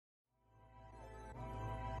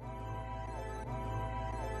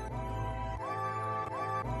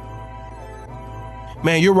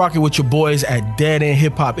Man, you're rocking with your boys at Dead End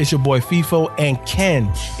Hip Hop. It's your boy FIFO and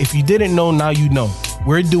Ken. If you didn't know, now you know.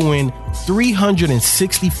 We're doing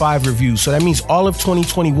 365 reviews. So that means all of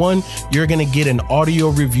 2021, you're going to get an audio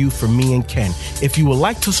review from me and Ken. If you would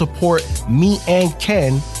like to support me and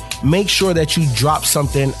Ken, make sure that you drop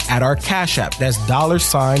something at our Cash App. That's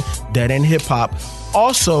 $ Dead End Hip Hop.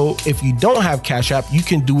 Also, if you don't have Cash App, you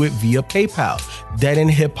can do it via PayPal,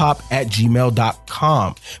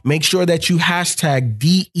 deadendhiphop@gmail.com. Make sure that you hashtag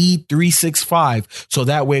DE365 so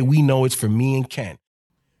that way we know it's for me and Ken.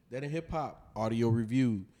 Dead End Hip Hop audio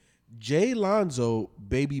review. Jay Lonzo,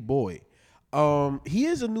 Baby Boy. He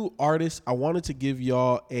is a new artist. I wanted to give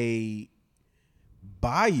y'all a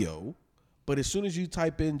bio, but as soon as you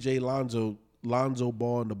type in Jay Lonzo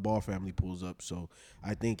Ball and the Ball family pulls up. So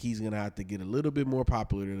I think he's going to have to get a little bit more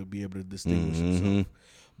popular to be able to distinguish himself.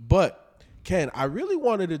 But Ken, I really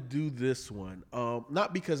wanted to do this one.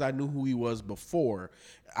 Not because I knew who he was before.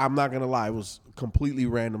 I'm not going to lie. It was completely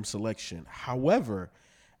random selection. However,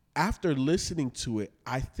 after listening to it,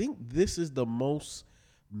 I think this is the most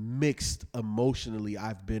mixed emotionally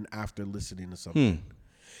I've been after listening to something.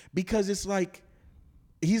 Because it's like,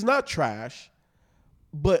 he's not trash.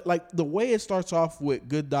 But like the way it starts off with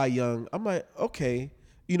Good Die Young, I'm like, okay,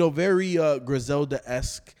 very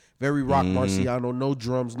Griselda-esque, very Rock Marciano, no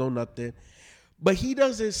drums, no nothing. But he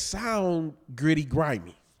doesn't sound gritty,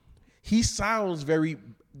 grimy. He sounds very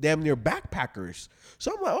damn near Backpackers.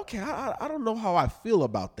 So I'm like, okay, I don't know how I feel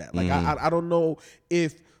about that. Like I don't know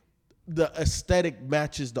if the aesthetic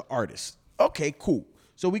matches the artist. Okay, cool.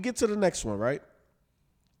 So we get to the next one, right?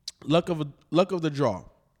 Luck of the Draw.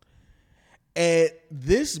 And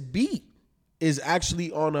this beat is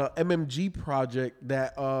actually on a MMG project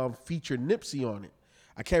that featured Nipsey on it.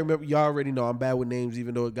 I can't remember. Y'all already know I'm bad with names,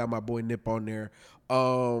 even though it got my boy Nip on there.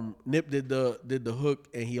 Nip did the hook,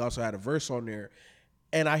 and he also had a verse on there.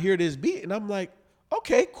 And I hear this beat, and I'm like,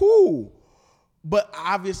 okay, cool. But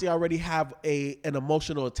obviously, I already have an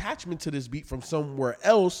emotional attachment to this beat from somewhere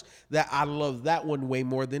else that I love that one way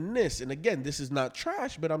more than this. And again, this is not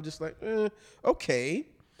trash, but I'm just like, okay.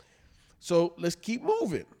 So let's keep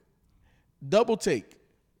moving. Double Take,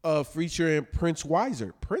 featuring Prince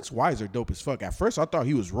Weiser. Prince Weiser, dope as fuck. At first, I thought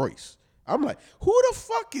he was Royce. I'm like, who the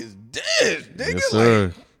fuck is this? Nigga, yes, sir.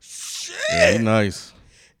 Like, shit. Yeah, nice.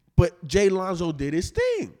 But Jay Lonzo did his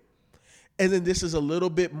thing. And then this is a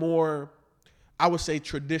little bit more, I would say,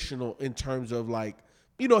 traditional in terms of like,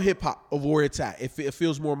 hip hop of where it's at. It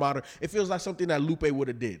feels more modern. It feels like something that Lupe would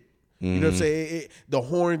have did. You know what I'm saying? The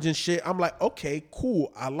horns and shit. I'm like, okay,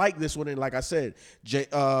 cool. I like this one. And like I said,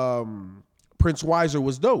 Prince Weiser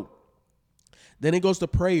was dope. Then it goes to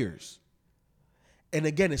Prayers. And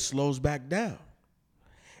again, it slows back down.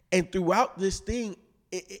 And throughout this thing,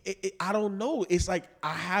 I don't know. It's like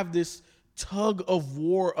I have this tug of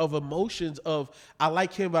war of emotions of I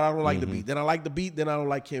like him, but I don't like the beat. Then I like the beat, then I don't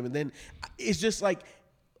like him. And then it's just like,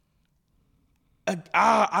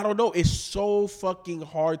 I don't know. It's so fucking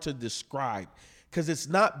hard to describe because it's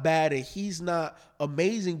not bad and he's not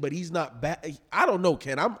amazing, but he's not bad. I don't know,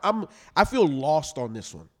 Ken. I feel lost on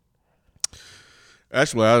this one.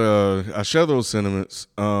 Actually, I share those sentiments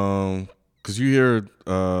because you hear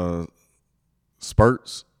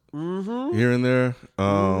spurts here and there.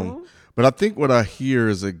 But I think what I hear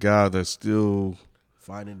is a guy that's still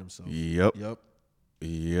finding himself. Yep.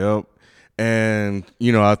 And,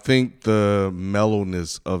 I think the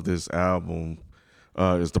mellowness of this album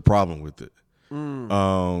is the problem with it.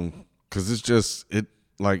 Because it's just,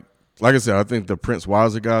 like I said, I think the Prince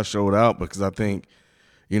Weiser guy showed out because I think,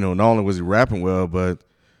 not only was he rapping well, but,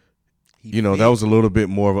 that was a little bit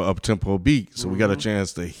more of an up-tempo beat. So we got a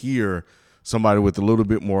chance to hear somebody with a little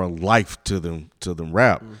bit more life to them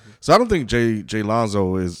rap. So I don't think Jay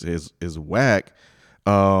Lonzo is whack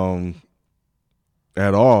at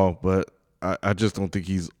all, but I just don't think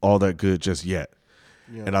he's all that good just yet.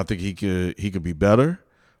 Yeah. And I think he could be better.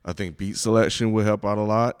 I think beat selection will help out a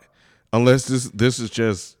lot. Unless this is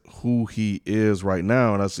just who he is right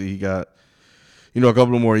now. And I see he got, a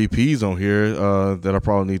couple of more EPs on here that I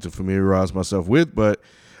probably need to familiarize myself with. But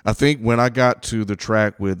I think when I got to the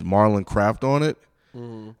track with Marlon Craft on it,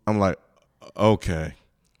 I'm like, okay,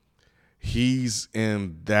 he's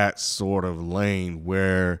in that sort of lane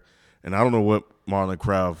where, and I don't know what Marlon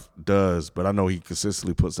Craft does, but I know he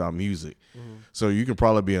consistently puts out music. So you can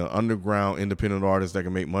probably be an underground independent artist that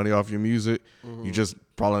can make money off your music. You just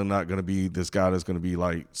probably not going to be this guy that's going to be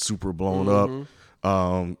like super blown up.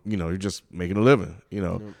 You're just making a living,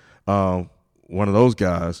 one of those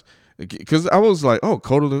guys. Because I was like, oh,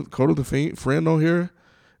 Coda the Friend on here,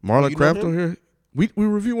 Marlon Craft on here. We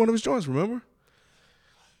reviewed one of his joints, remember?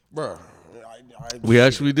 Bro, We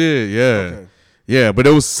actually did, yeah. Okay. Yeah, but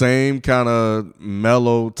it was same kind of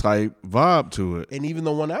mellow type vibe to it. And even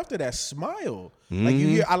the one after that, Smile. Like you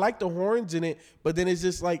hear, I like the horns in it, but then it's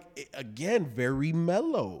just like, again, very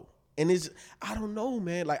mellow. And it's, I don't know,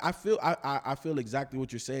 man. Like I feel exactly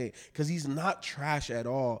what you're saying, because he's not trash at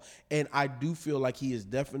all. And I do feel like he is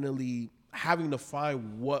definitely having to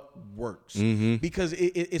find what works, because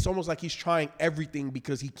it's almost like he's trying everything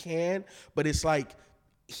because he can, but it's like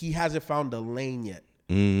he hasn't found a lane yet,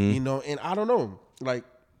 you know. And I don't know, like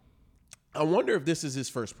I wonder if this is his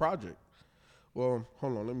first project. Well,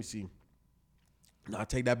 hold on, let me see. No, I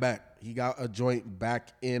take that back. He got a joint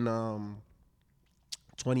back in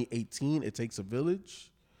 2018. It Takes a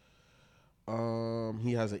Village.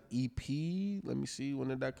 He has an EP. Let me see, when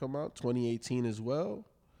did that come out? 2018 as well.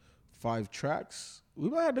 5 tracks. We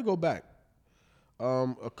might have to go back.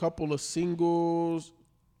 A couple of singles.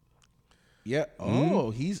 Yeah. Oh,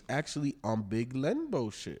 he's actually on Big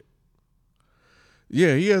Lenbo shit.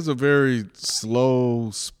 Yeah, he has a very slow,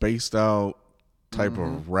 spaced out type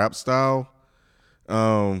of rap style,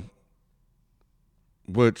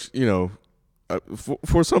 which, you know,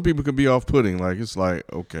 for some people can be off putting. Like it's like,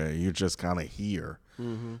 okay, you're just kind of here.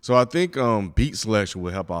 So I think beat selection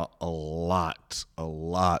would help out a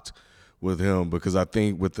lot with him, because I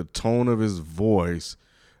think with the tone of his voice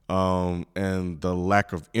and the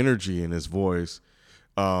lack of energy in his voice,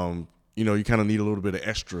 you know, you kind of need a little bit of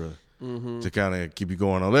extra to kind of keep you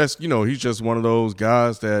going. Unless, you know, he's just one of those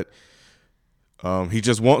guys that he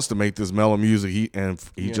just wants to make this mellow music.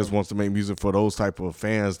 He just wants to make music for those type of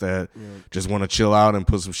fans that just want to chill out and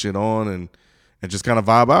put some shit on and just kind of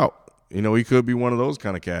vibe out. You know, he could be one of those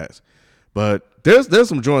kind of cats. But there's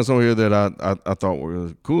some joints on here that I thought were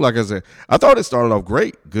really cool. Like I said, I thought it started off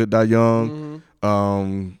great. Good Die Young.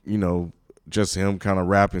 You know, just him kind of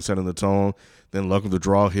rapping, setting the tone. Then Luck of the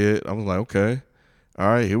Draw hit. I was like, okay, all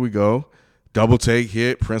right, here we go. Double Take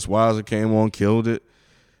hit. Prince Weiser came on, killed it.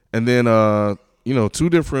 And then, you know, 2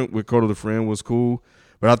 Different with Coda the Friend was cool.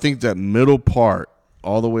 But I think that middle part,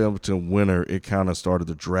 all the way up to Winter, it kind of started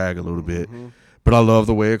to drag a little bit. But I love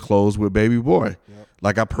the way it closed with Baby Boy.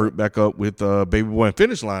 Like I perked back up with Baby Boy and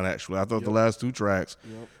Finish Line, actually. I thought the last 2 tracks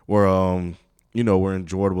were, you know, were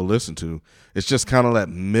enjoyable to listen to. It's just kind of that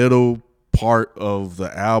middle part of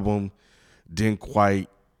the album didn't quite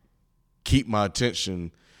keep my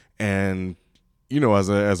attention. And, you know, as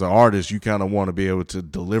an artist, you kind of want to be able to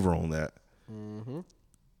deliver on that. No,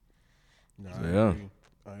 So,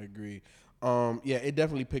 I agree. Yeah, it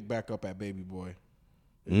definitely picked back up at Baby Boy.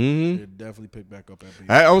 It definitely picked back up at Baby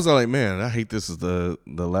Boy. I was like, man, I hate this is the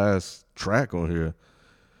last track on here.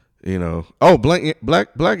 You know, oh,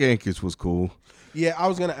 Black Yankees was cool. Yeah, I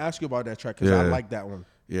was gonna ask you about that track because I like that one.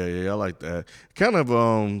 Yeah, I like that. Kind of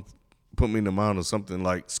put me in the mind of something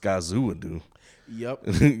like Skyzoo would do. Yep.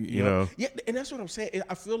 you know. Yeah, and that's what I'm saying.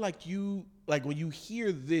 I feel like when you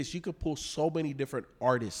hear this, you could pull so many different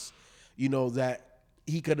artists, you know, that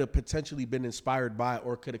he could have potentially been inspired by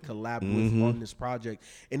or could have collabed with on this project,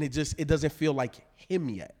 and it doesn't feel like him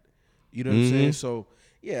yet. You know what I'm saying? So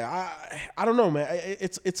yeah, I don't know, man.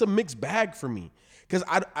 It's a mixed bag for me, because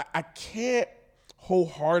I can't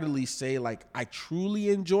wholeheartly say like I truly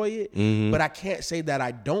enjoy it, but I can't say that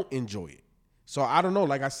I don't enjoy it. So I don't know.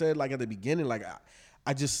 Like I said, like at the beginning, like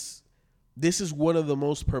I just, this is one of the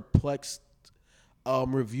most perplexed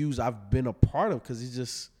reviews I've been a part of, because it's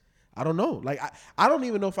just, I don't know. Like I don't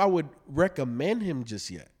even know if I would recommend him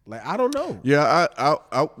just yet. Like I don't know. Yeah,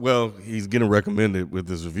 I well, he's getting recommended with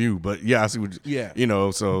this review, but yeah, I see what. You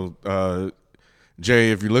know, so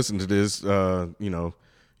Jay, if you listen to this, you know,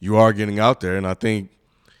 you are getting out there, and I think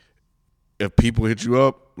if people hit you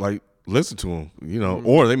up, like, listen to them, you know,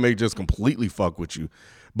 or they may just completely fuck with you.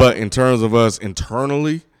 But in terms of us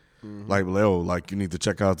internally, like, Leo, like, you need to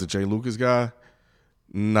check out the Jay Lucas guy.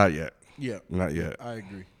 Not yet. Yeah, not yet. I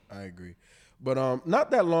agree. But not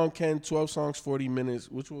that long, Ken. 12 songs, 40 minutes.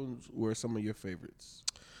 Which ones were some of your favorites?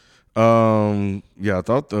 Yeah, I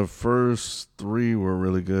thought the first 3 were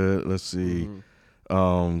really good. Let's see.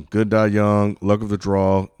 Good Die Young, Luck of the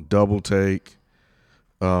Draw, Double Take,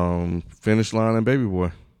 Finish Line, and Baby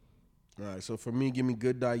Boy. All right, so for me, give me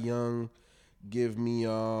Good Die Young, give me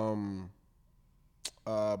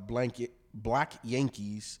Black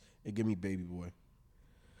Yankees, and give me Baby Boy.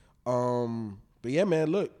 But yeah,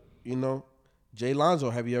 man, look, you know, Jay Lonzo,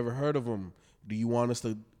 have you ever heard of him? Do you want us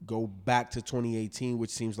to go back to 2018,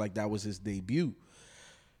 which seems like that was his debut?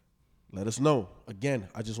 Let us know. Again,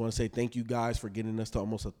 I just want to say thank you guys for getting us to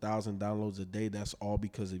almost 1,000 downloads a day. That's all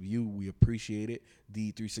because of you. We appreciate it.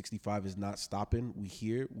 D365 is not stopping. We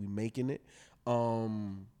here. We making it.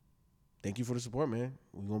 thank you for the support, man.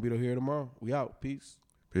 We're gonna be here tomorrow. We out. Peace.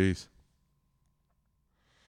 Peace.